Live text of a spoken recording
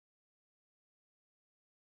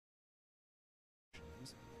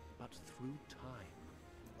through time.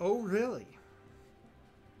 Oh, really?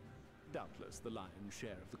 Doubtless the lion's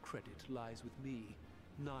share of the credit lies with me.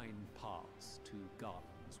 9 paths to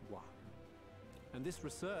Garland's 1. And this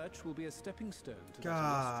research will be a stepping stone to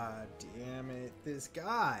God damn it, this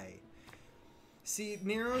guy. See,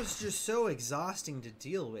 Nero's just so exhausting to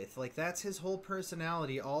deal with. Like, that's his whole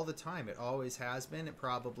personality all the time. It always has been. It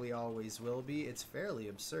probably always will be. It's fairly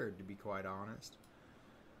absurd, to be quite honest.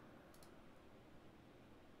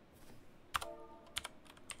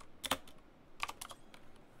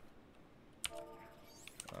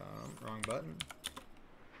 Wrong button.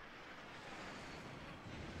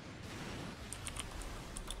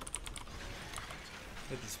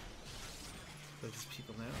 Let these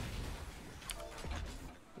people know.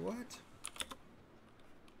 What? What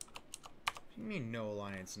do you mean no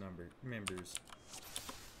alliance members?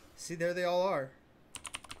 See, there they all are.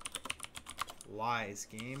 Lies,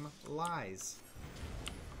 game. Lies.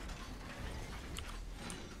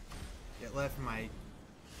 It left my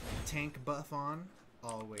tank buff on.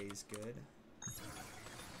 Always good.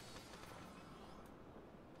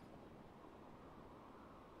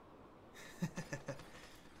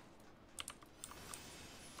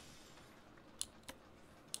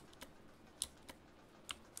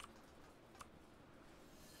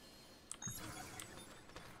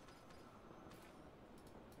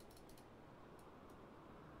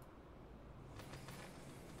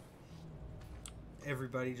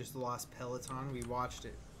 Everybody just lost Peloton. We watched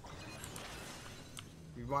it.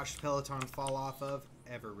 We watched Peloton fall off of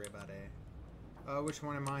everybody. Which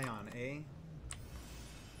one am I on? A?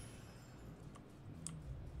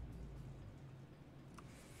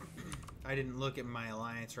 I didn't look at my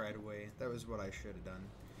alliance right away. That was what I should have done.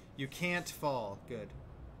 You can't fall. Good.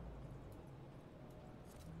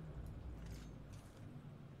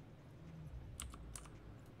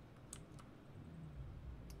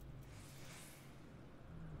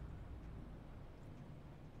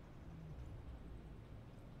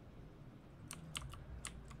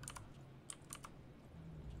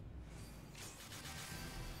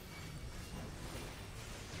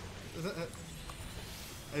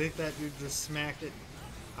 I think that dude just smacked it.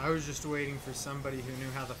 I was just waiting for somebody who knew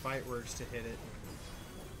how the fight works to hit it.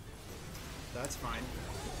 That's fine.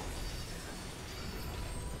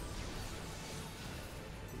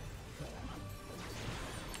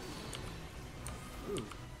 Ooh.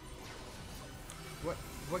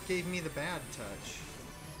 What gave me the bad touch?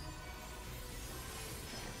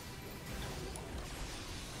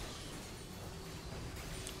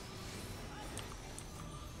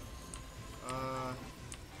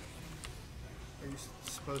 Are you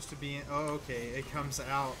supposed to be in? Oh, okay. It comes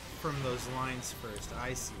out from those lines first.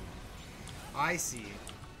 I see. I see.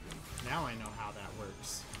 Now I know how that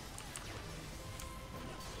works.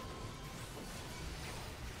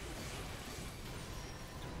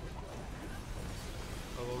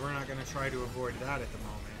 Oh, well, we're not going to try to avoid that at the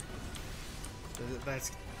moment. That's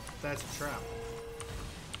a trap.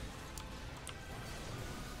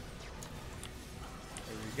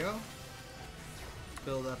 There we go.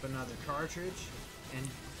 Build up another cartridge and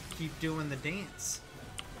keep doing the dance.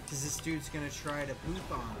 Because this dude's going to try to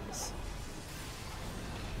poop on us.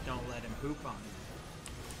 Don't let him poop on you.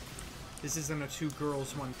 This isn't a 2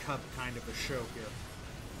 girls, 1 cup kind of a show here.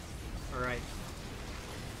 Alright.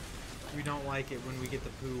 We don't like it when we get the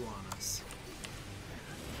poo on us.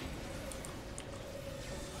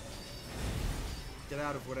 Get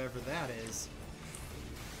out of whatever that is.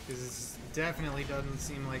 Because this definitely doesn't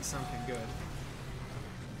seem like something good.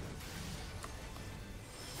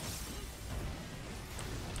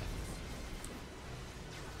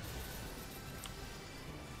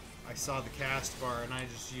 I saw the cast bar and I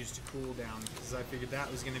just used a cooldown because I figured that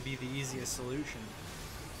was going to be the easiest solution.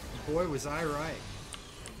 Boy, was I right.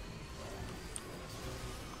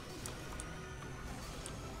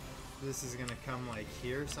 This is going to come like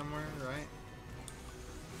here somewhere, right?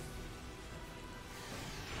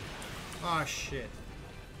 Aw, shit.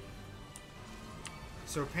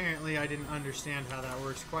 So apparently I didn't understand how that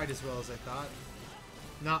works quite as well as I thought.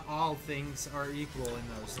 Not all things are equal in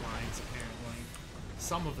those lines, apparently.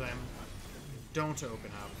 Some of them don't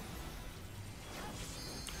open up.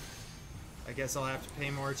 I guess I'll have to pay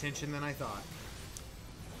more attention than I thought.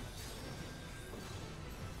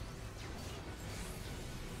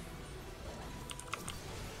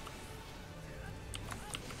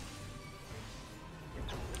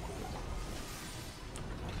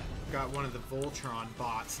 Got one of the Voltron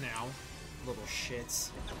bots now. Little shits.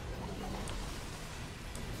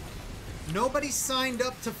 Nobody signed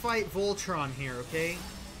up to fight Voltron here, okay?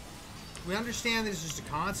 We understand this is just a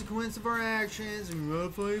consequence of our actions, and we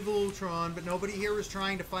want to fight Voltron, but nobody here is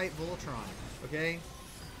trying to fight Voltron, okay?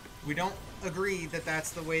 We don't agree that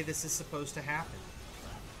that's the way this is supposed to happen.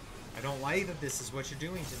 I don't like that this is what you're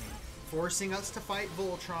doing to me. Forcing us to fight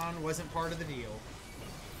Voltron wasn't part of the deal.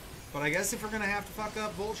 But I guess if we're going to have to fuck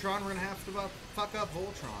up Voltron, we're going to have to fuck up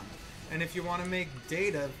Voltron. And if you want to make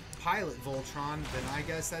Data pilot Voltron, then I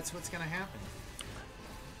guess that's what's going to happen.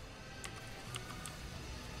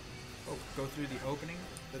 Oh, go through the opening?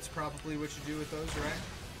 That's probably what you do with those, right?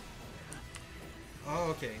 Oh,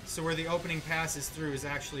 okay. So where the opening passes through is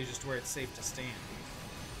actually just where it's safe to stand.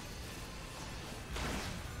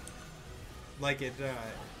 Like it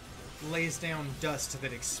lays down dust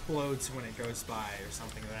that explodes when it goes by, or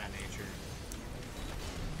something of that nature.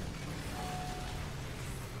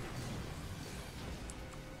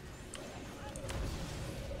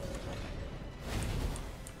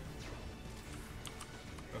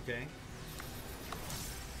 Okay.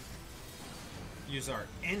 Use our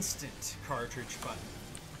instant cartridge button,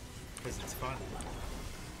 because it's fun.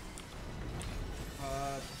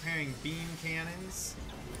 Preparing beam cannons.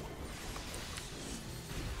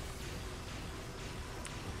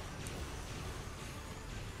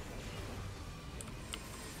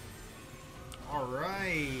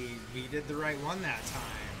 Alright, we did the right one that time.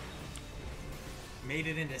 Made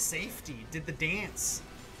it into safety, did the dance.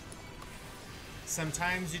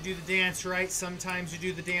 Sometimes you do the dance right, sometimes you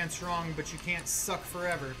do the dance wrong, but you can't suck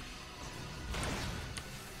forever.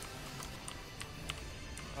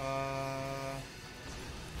 Oh,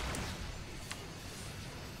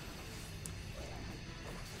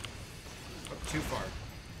 too far.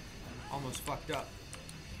 Almost fucked up.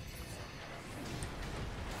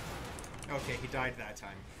 Okay, he died that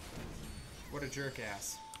time. What a jerk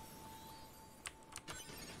ass.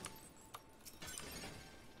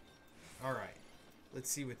 Alright. Let's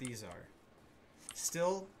see what these are.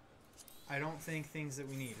 Still, I don't think things that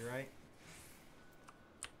we need, right?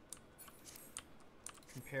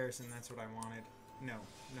 Comparison, that's what I wanted. No,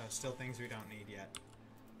 still things we don't need yet.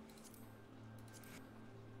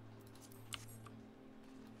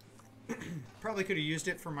 Probably could have used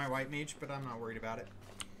it for my white mage, but I'm not worried about it.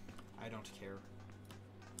 I don't care.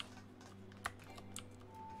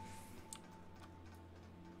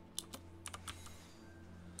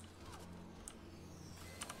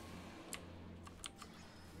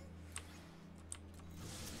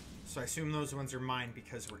 So I assume those ones are mine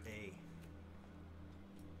because we're A.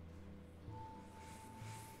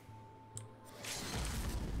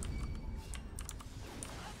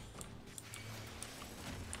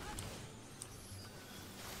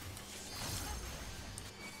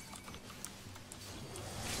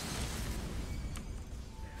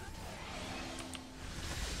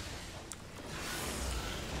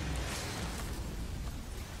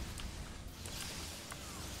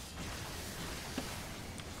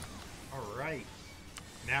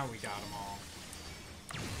 Now we got them all.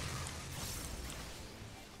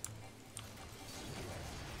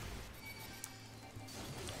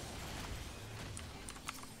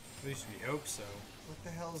 At least we hope so. What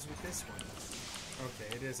the hell is with this one?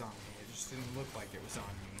 Okay, it is on me. It just didn't look like it was on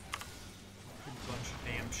me. A bunch of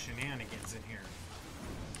damn shenanigans in here.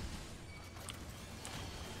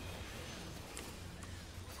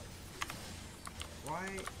 Why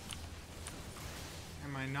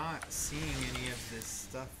am I not seeing any of this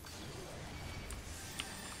stuff?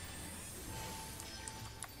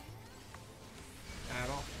 At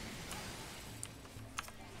all.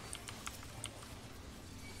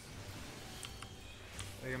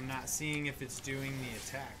 Like, I'm not seeing if it's doing the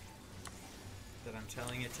attack that I'm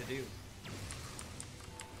telling it to do.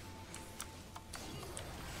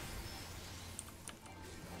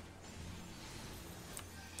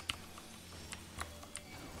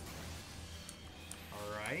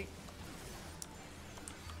 Alright.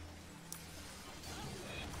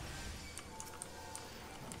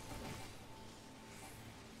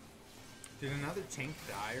 Did another tank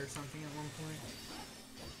die or something at one point?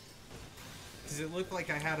 Because it looked like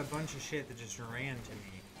I had a bunch of shit that just ran to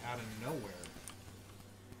me out of nowhere.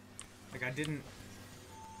 Like I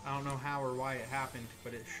don't know how or why it happened,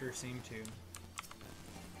 but it sure seemed to.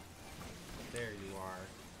 There you are.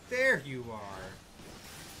 There you are!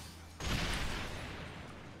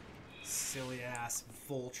 Silly ass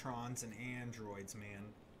Voltrons and androids,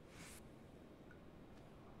 man.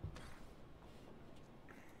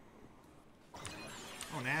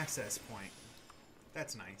 Oh, an access point.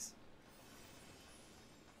 That's nice.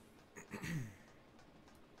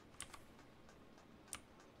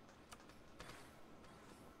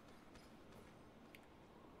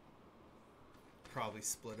 Probably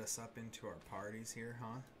split us up into our parties here,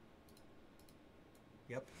 huh?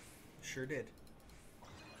 Yep, sure did.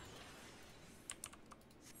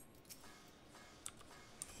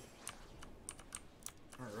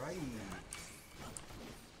 Alright.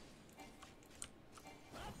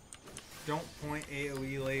 Don't point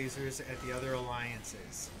AoE lasers at the other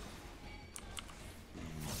alliances.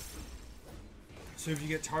 So if you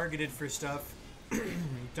get targeted for stuff,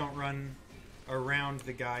 don't run around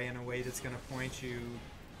the guy in a way that's going to point you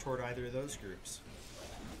toward either of those groups.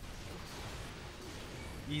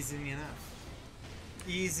 Easy enough.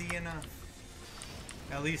 Easy enough.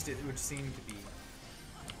 At least it would seem to be.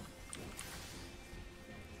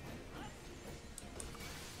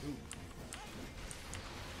 Ooh.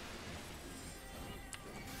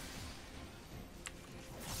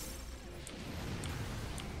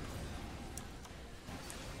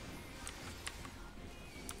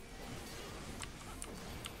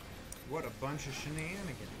 What a bunch of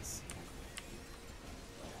shenanigans.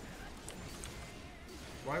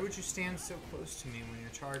 Why would you stand so close to me when you're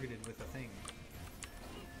targeted with a thing?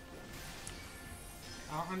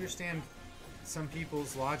 I don't understand some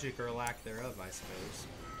people's logic or lack thereof, I suppose.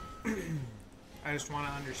 I just want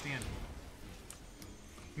to understand.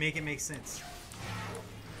 Make it make sense.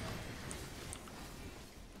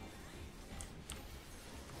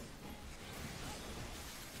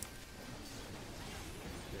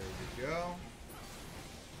 There we go.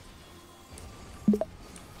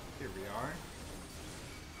 Here we are.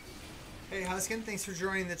 Hey Huskin, thanks for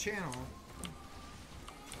joining the channel.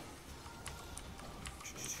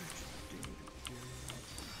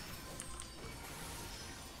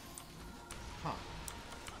 Huh.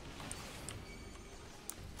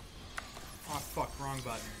 Oh fuck, wrong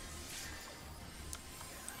button.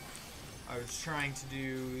 I was trying to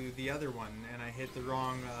do the other one and I hit the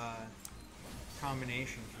wrong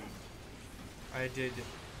combination key. I did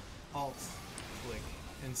Alt click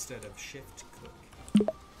instead of Shift click.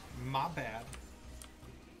 My bad.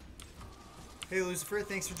 Hey Lucifer,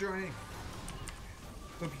 thanks for joining.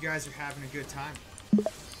 Hope you guys are having a good time.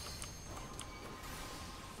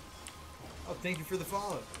 Oh, thank you for the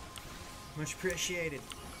follow. Much appreciated.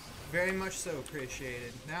 Very much so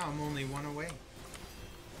appreciated. Now I'm only one away.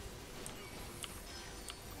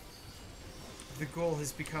 The goal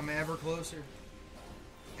has become ever closer.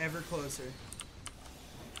 Ever closer.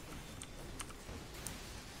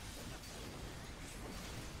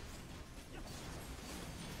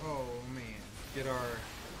 Oh man, get our...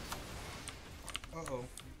 Uh-oh,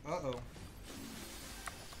 uh-oh. They're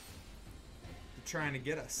trying to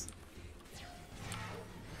get us.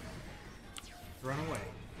 Run away.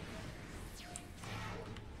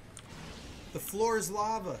 The floor is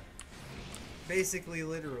lava. Basically,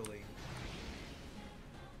 literally.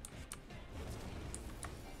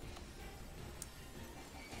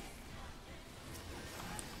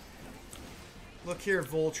 Look here,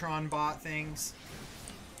 Voltron bot things.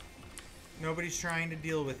 Nobody's trying to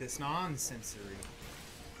deal with this nonsensery.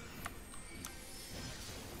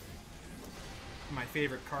 My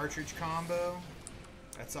favorite cartridge combo.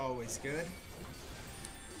 That's always good.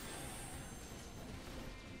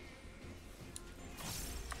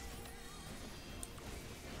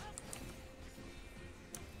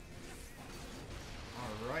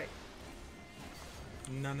 Alright.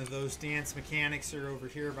 None of those dance mechanics are over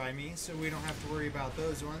here by me, so we don't have to worry about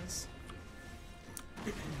those ones.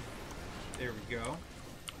 There we go.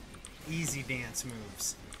 Easy dance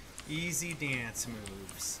moves. Easy dance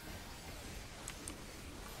moves.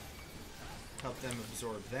 Help them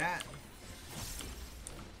absorb that.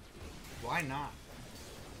 Why not?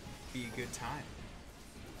 Be a good time.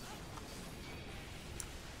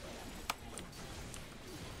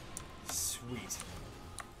 Sweet.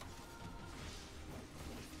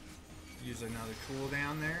 Use another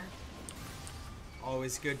cooldown there.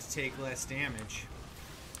 Always good to take less damage.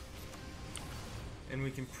 And we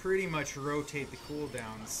can pretty much rotate the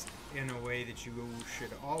cooldowns in a way that you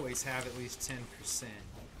should always have at least 10%.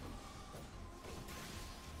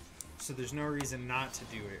 So there's no reason not to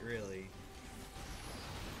do it, really.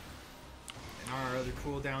 And our other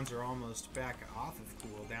cooldowns are almost back off of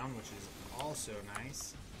cooldown, which is also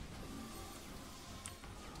nice.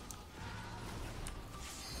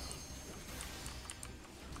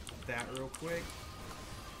 That real quick.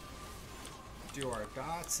 Do our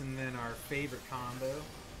dots and then our favorite combo.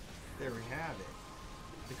 There we have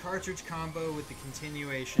it. The cartridge combo with the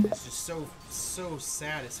continuation is just so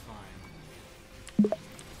satisfying.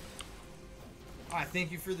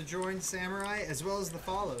 Thank you for the join, Samurai, as well as the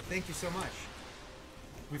follow. Thank you so much.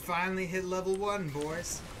 We finally hit level 1,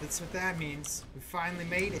 boys. That's what that means. We finally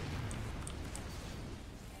made it.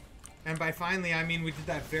 And by finally, I mean we did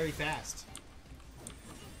that very fast.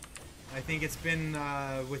 I think it's been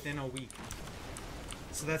within a week.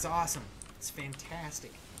 So that's awesome. It's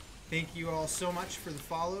fantastic. Thank you all so much for the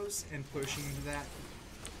follows and pushing to that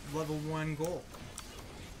level 1 goal.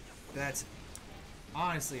 That's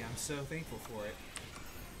honestly, I'm so thankful for it.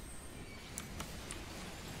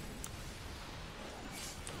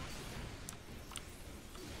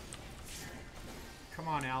 Come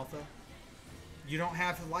on, Alpha. You don't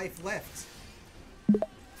have life left.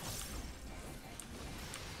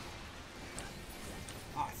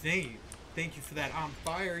 Ah, thank you. Thank you for that on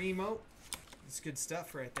fire emote. It's good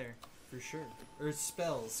stuff right there, for sure. Or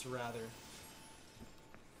spells, rather.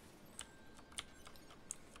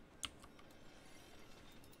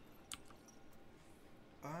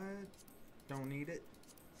 Don't need it.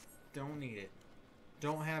 Don't need it.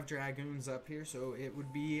 Don't have dragoons up here, so it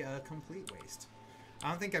would be a complete waste. I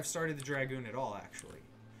don't think I've started the dragoon at all, actually.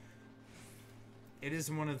 It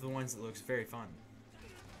is one of the ones that looks very fun.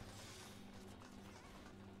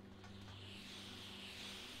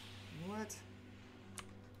 What?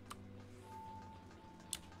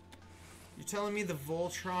 You're telling me the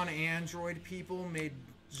Voltron android people made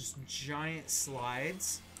just giant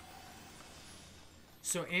slides?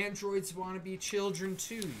 So androids want to be children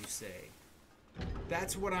too, you say?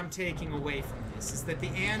 That's what I'm taking away from this, is that the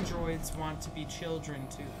androids want to be children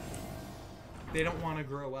too. They don't want to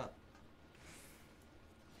grow up.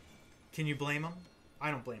 Can you blame them? I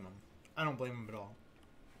don't blame them. I don't blame them at all.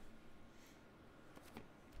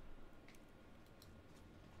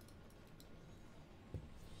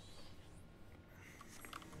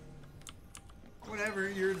 Whatever,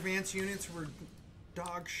 your advanced units were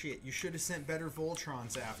dog shit. You should have sent better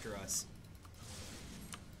Voltrons after us.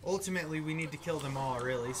 Ultimately, we need to kill them all,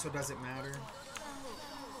 really, so does it matter?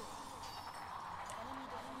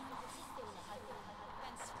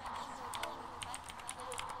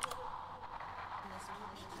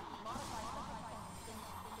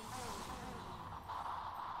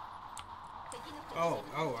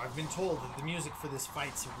 Oh, I've been told that the music for this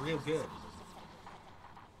fight's real good.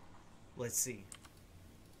 Let's see.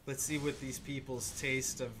 Let's see what these people's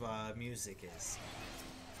taste of music is.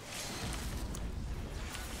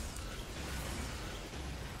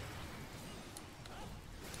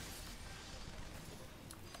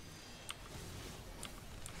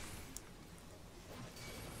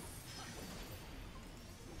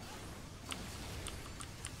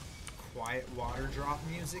 Quiet water drop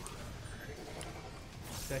music.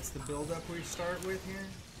 That's the build-up we start with here.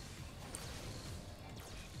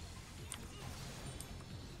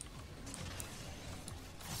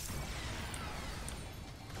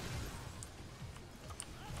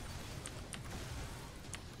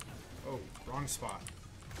 Oh, wrong spot.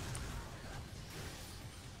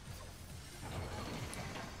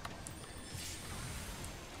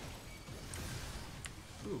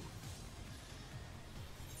 Ooh.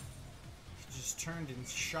 He just turned and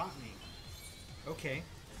shot me. Okay.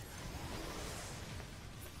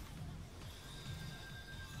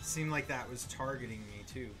 Seemed like that was targeting me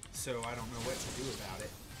too, so I don't know what to do about it.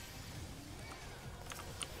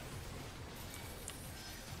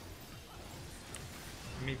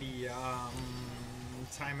 Maybe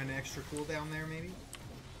time an extra cooldown there, maybe?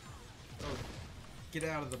 Oh, get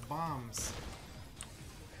out of the bombs.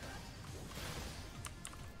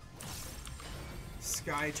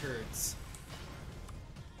 Sky turds.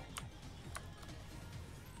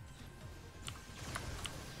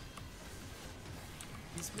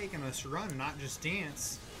 He's making us run, not just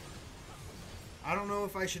dance. I don't know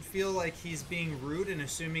if I should feel like he's being rude and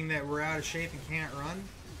assuming that we're out of shape and can't run,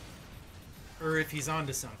 or if he's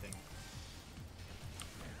onto something.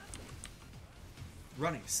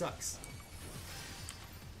 Running sucks.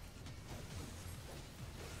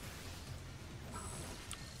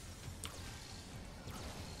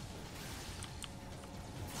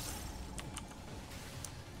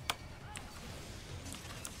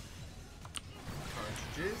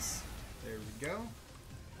 Cartridges. There we go.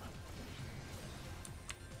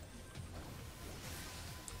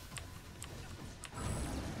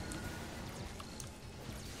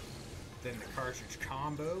 Then the cartridge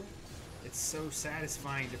combo. It's so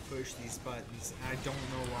satisfying to push these buttons. I don't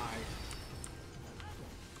know why.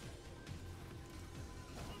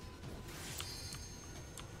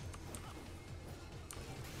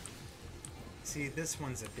 See, this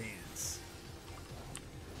one's a dance.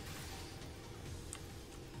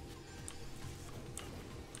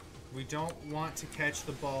 We don't want to catch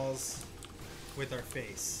the balls with our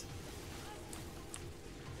face.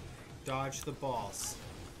 Dodge the balls.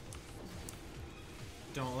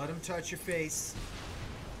 Don't let them touch your face.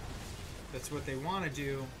 That's what they want to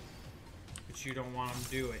do, but you don't want them to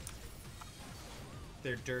do it.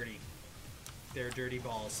 They're dirty. They're dirty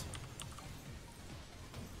balls.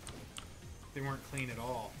 They weren't clean at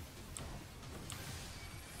all.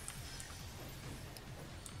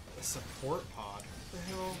 A support pod? What the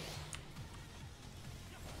hell?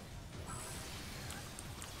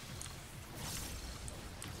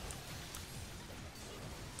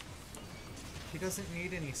 He doesn't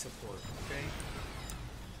need any support, okay?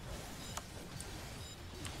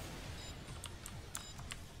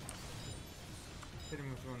 Hit him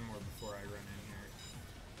with one more before I run in here.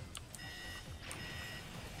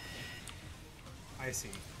 I see.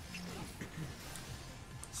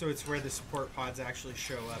 So it's where the support pods actually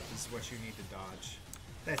show up is what you need to dodge.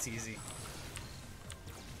 That's easy.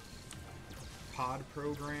 Pod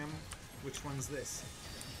program? Which one's this?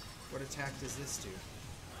 What attack does this do?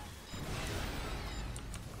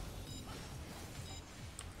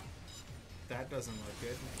 That doesn't look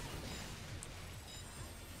good.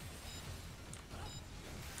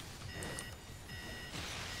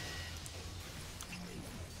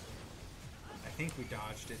 I think we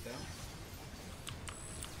dodged it though.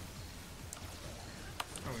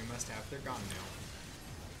 Oh, we must have. They're gone now.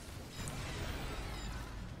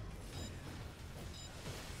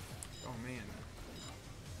 Oh man.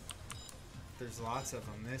 There's lots of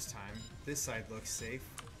them this time. This side looks safe.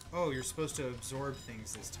 Oh, you're supposed to absorb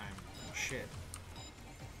things this time. Shit.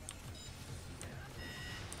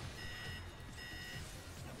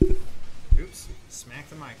 Oops. Smack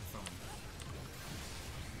the microphone.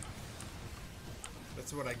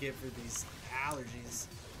 That's what I get for these allergies.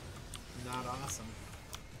 Not awesome.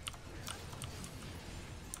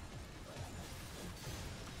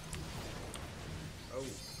 Oh.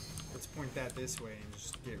 Let's point that this way and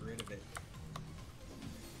just get rid of it.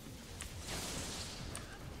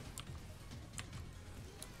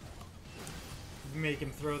 Make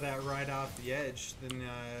him throw that right off the edge, then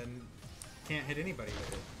can't hit anybody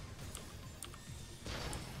with it.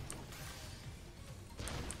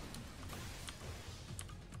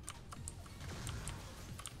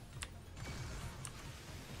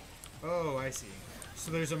 Oh, I see.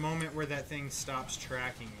 So there's a moment where that thing stops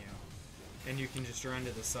tracking you, and you can just run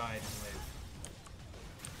to the side and live.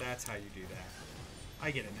 That's how you do that.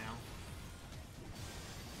 I get it now.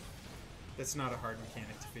 That's not a hard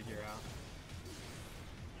mechanic to figure out.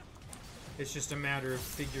 It's just a matter of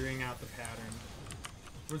figuring out the pattern.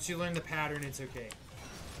 Once you learn the pattern, it's okay.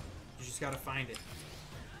 You just gotta find it.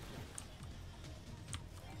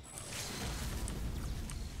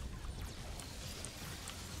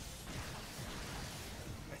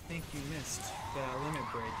 I think you missed the limit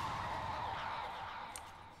break.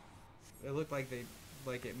 It looked like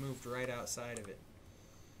it moved right outside of it.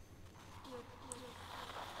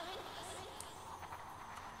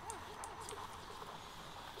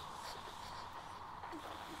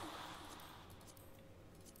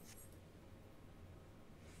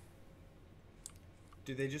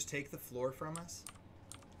 Do they just take the floor from us?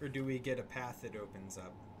 Or do we get a path that opens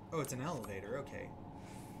up? Oh, it's an elevator, okay.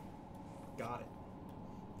 Got it.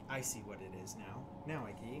 I see what it is now. Now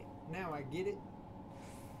I get it. Now I get it.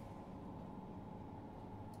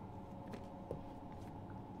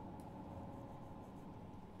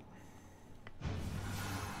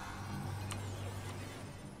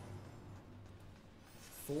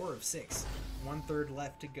 Four of 6. 1/3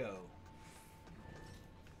 left to go.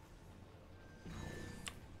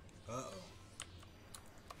 Uh-oh.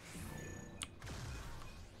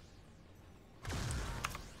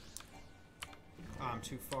 Oh, I'm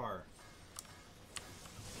too far.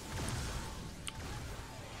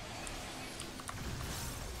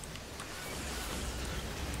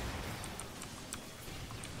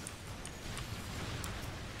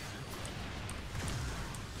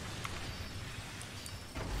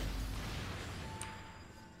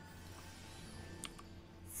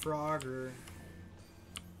 Frogger.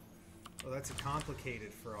 Oh, that's a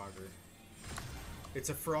complicated Frogger. It's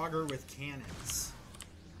a Frogger with cannons.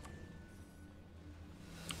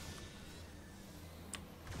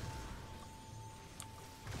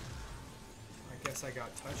 I guess I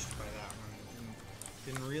got touched by that one and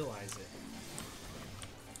didn't realize it.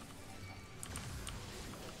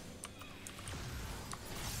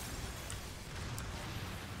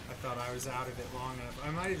 I thought I was out of it long enough.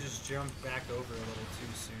 I might have just jumped back over a little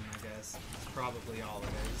too soon, I guess. That's probably all it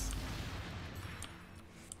is.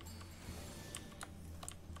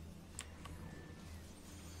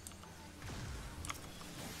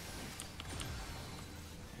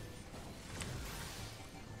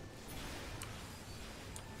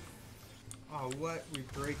 Oh, what? We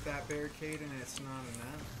break that barricade and it's not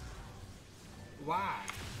enough? Why?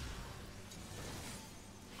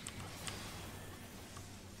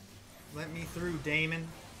 Let me through, Damon.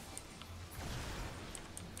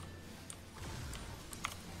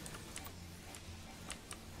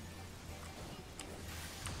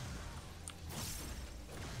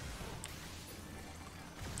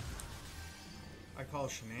 call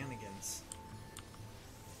shenanigans.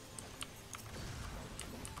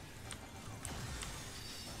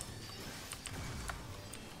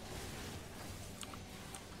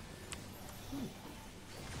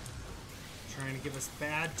 Trying to give us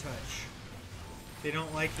bad touch. They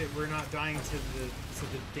don't like that we're not dying to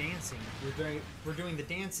the dancing. We're doing the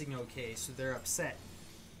dancing okay, so they're upset.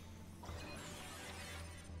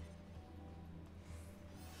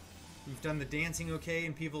 We've done the dancing okay,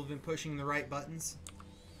 and people have been pushing the right buttons.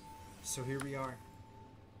 So here we are.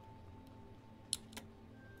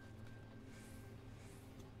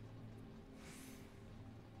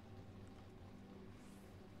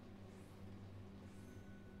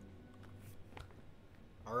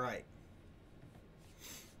 All right.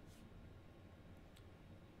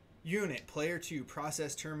 Unit, player 2,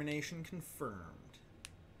 process termination confirmed.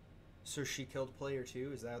 So she killed player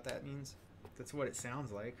 2? Is that what that means? That's what it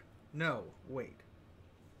sounds like. No, wait.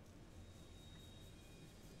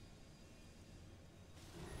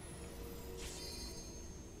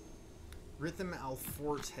 Rhythm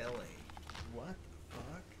Alfortele. What the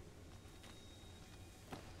fuck?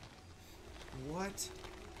 What?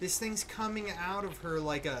 This thing's coming out of her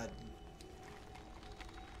like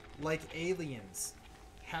aliens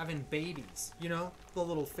having babies. You know, the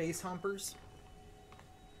little face humpers?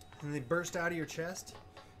 And they burst out of your chest?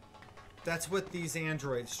 That's what these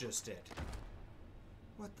androids just did.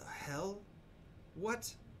 What the hell?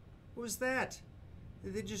 What was that?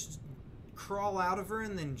 Did they just crawl out of her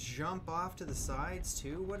and then jump off to the sides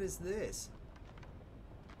too? What is this?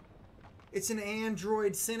 It's an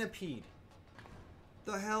android centipede.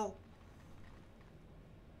 The hell?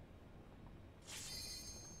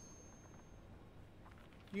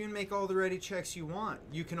 You can make all the ready checks you want.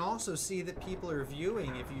 You can also see that people are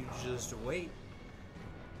viewing if you just wait.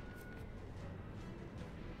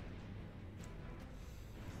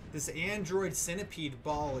 This android centipede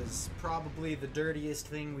ball is probably the dirtiest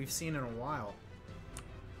thing we've seen in a while.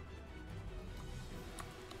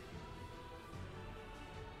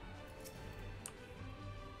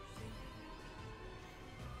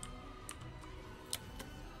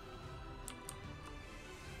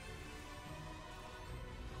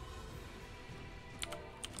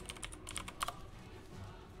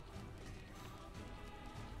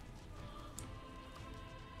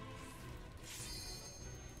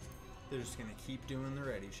 They're just gonna keep doing the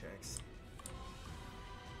ready checks.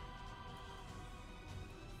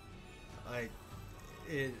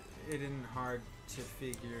 It isn't hard to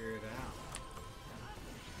figure it out.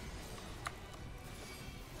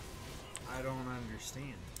 I don't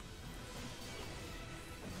understand.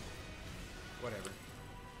 Whatever.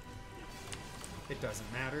 It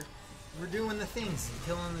doesn't matter. We're doing the things,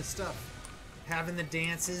 killing the stuff, having the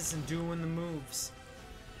dances and doing the moves.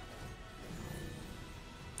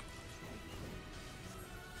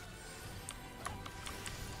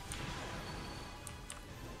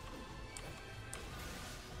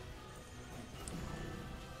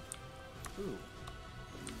 Ooh.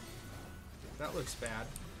 That looks bad.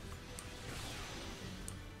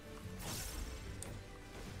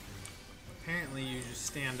 Apparently you just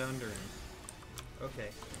stand under him. Okay.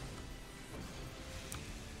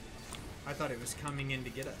 I thought it was coming in to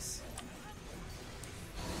get us.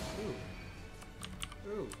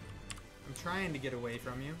 Ooh. Ooh. I'm trying to get away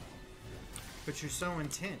from you. But you're so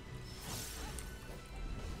intent.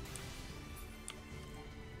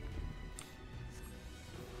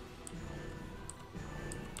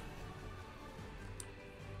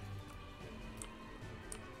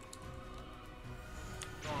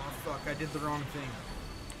 I did the wrong thing.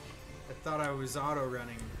 I thought I was auto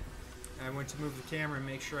running. I went to move the camera and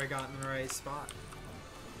make sure I got in the right spot.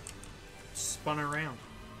 Spun around.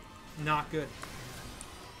 Not good.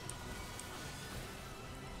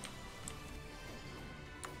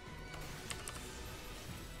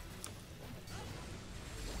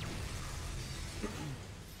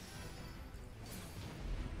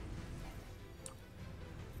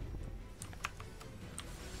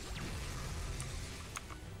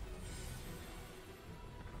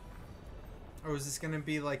 Oh, is this gonna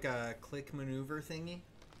be like a click maneuver thingy?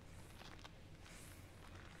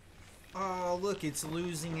 Oh, look, it's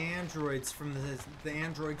losing androids from the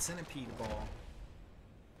android centipede ball.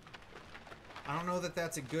 I don't know that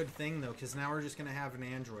that's a good thing, though, because now we're just gonna have an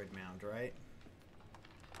android mound, right?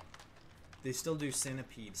 They still do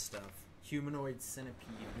centipede stuff. Humanoid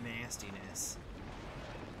centipede nastiness.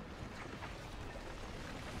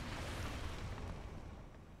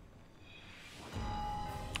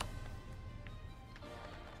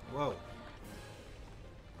 Whoa.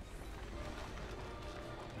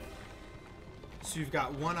 So you've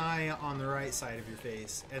got one eye on the right side of your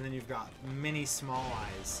face, and then you've got many small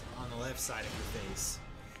eyes on the left side of your face.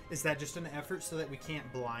 Is that just an effort so that we can't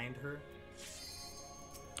blind her?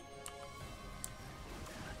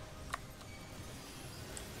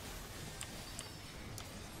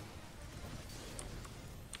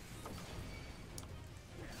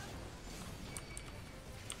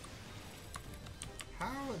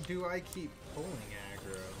 How do I keep pulling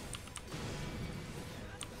aggro?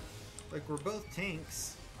 Like, we're both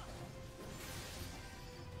tanks.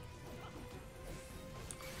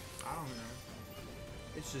 I don't know.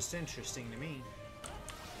 It's just interesting to me.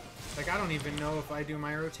 Like, I don't even know if I do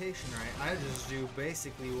my rotation right. I just do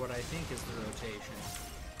basically what I think is the rotation.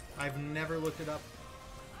 I've never looked it up.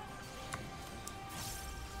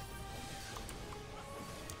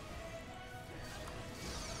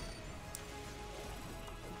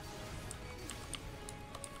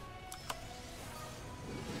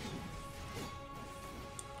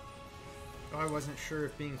 I wasn't sure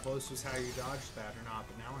if being close was how you dodged that or not,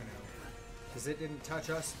 but now I know. Because it didn't touch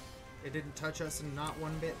us. It didn't touch us in not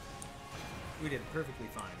one bit. We did perfectly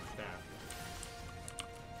fine with that.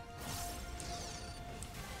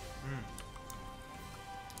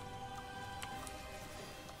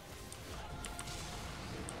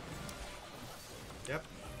 Yep,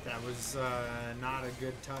 that was not a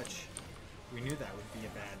good touch. We knew that would be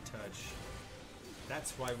a bad touch.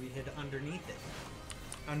 That's why we hid underneath it.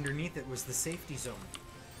 Underneath it was the safety zone.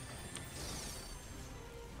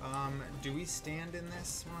 Do we stand in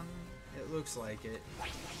this one? It looks like it.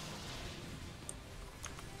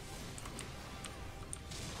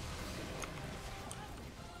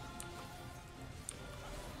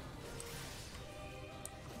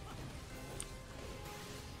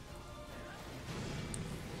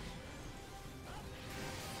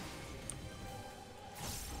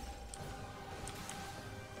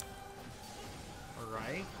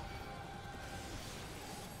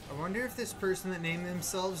 I wonder if this person that named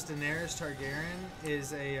themselves Daenerys Targaryen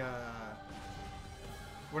is a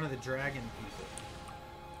one of the dragon people.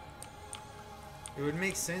 It would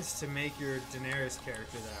make sense to make your Daenerys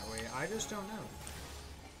character that way. I just don't know.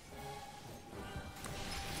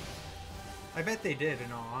 I bet they did,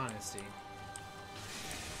 in all honesty.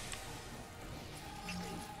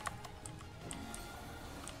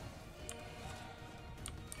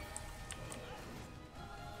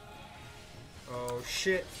 Oh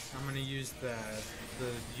shit, I'm gonna use the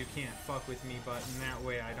you can't fuck with me button, that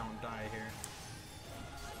way I don't die here.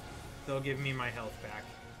 They'll give me my health back.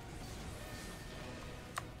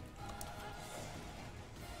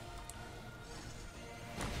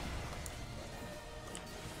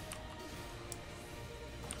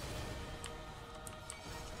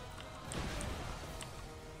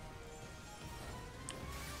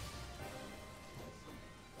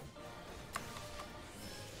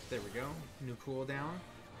 There we go. New cooldown.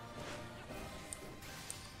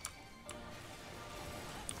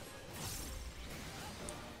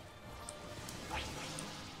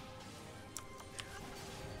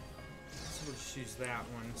 So we'll just use that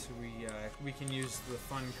one so we can use the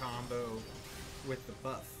fun combo with the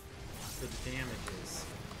buff for the damages.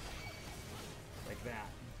 Like that.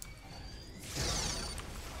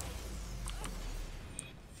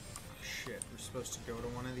 Oh, shit, we're supposed to go to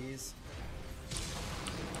one of these.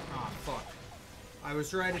 Ah, fuck. I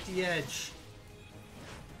was right at the edge.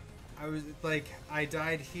 I was, like, I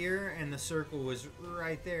died here and the circle was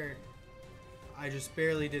right there. I just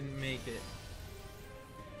barely didn't make it.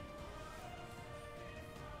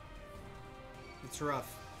 It's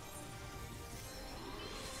rough.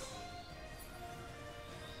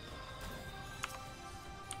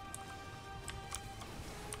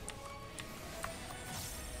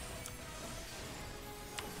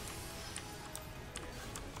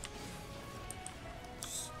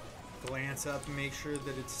 Glance up and make sure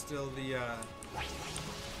that it's still the oh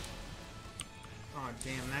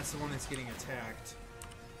damn, that's the one that's getting attacked.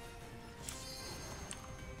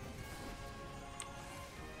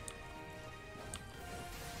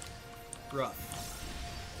 Rough.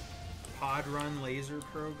 Pod run laser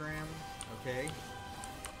program. Okay.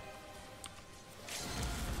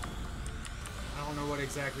 I don't know what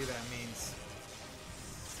exactly that means.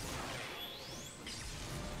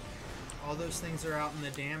 All those things are out in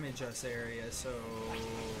the damage us area, so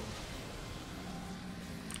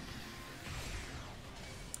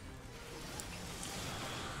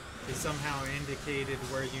they somehow indicated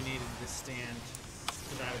where you needed to stand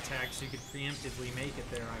for that attack so you could preemptively make it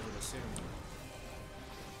there, I would assume.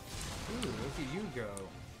 Ooh, look at you go.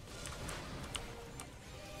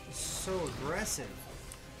 It's so aggressive.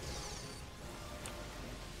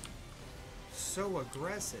 So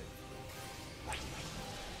aggressive.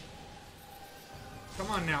 Come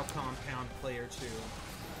on now, Compound Player 2.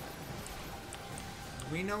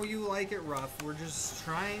 We know you like it rough. We're just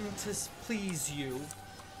trying to please you.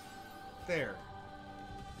 There.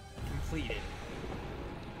 Completed.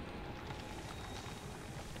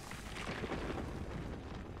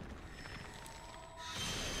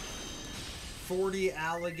 "40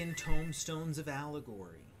 Allegan Tomestones of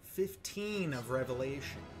Allegory. 15 of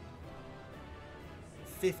Revelation.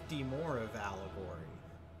 50 more of Allegory.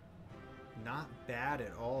 Not bad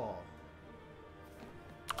at all.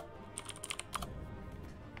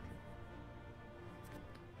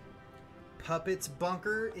 Puppet's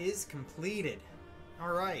Bunker is completed.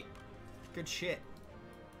 Alright. Good shit.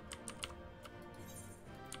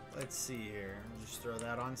 Let's see here. Just throw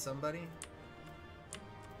that on somebody.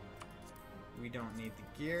 We don't need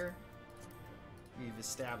the gear. We've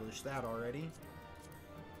established that already.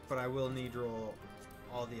 But I will need roll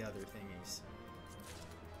all the other thingies.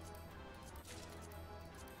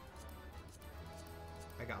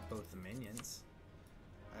 I got both the minions,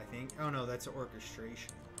 I think. Oh no, that's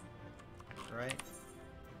orchestration. Right?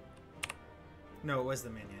 No, it was the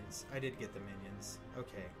minions. I did get the minions.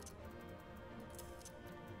 Okay.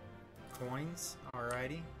 Coins.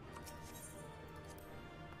 Alrighty.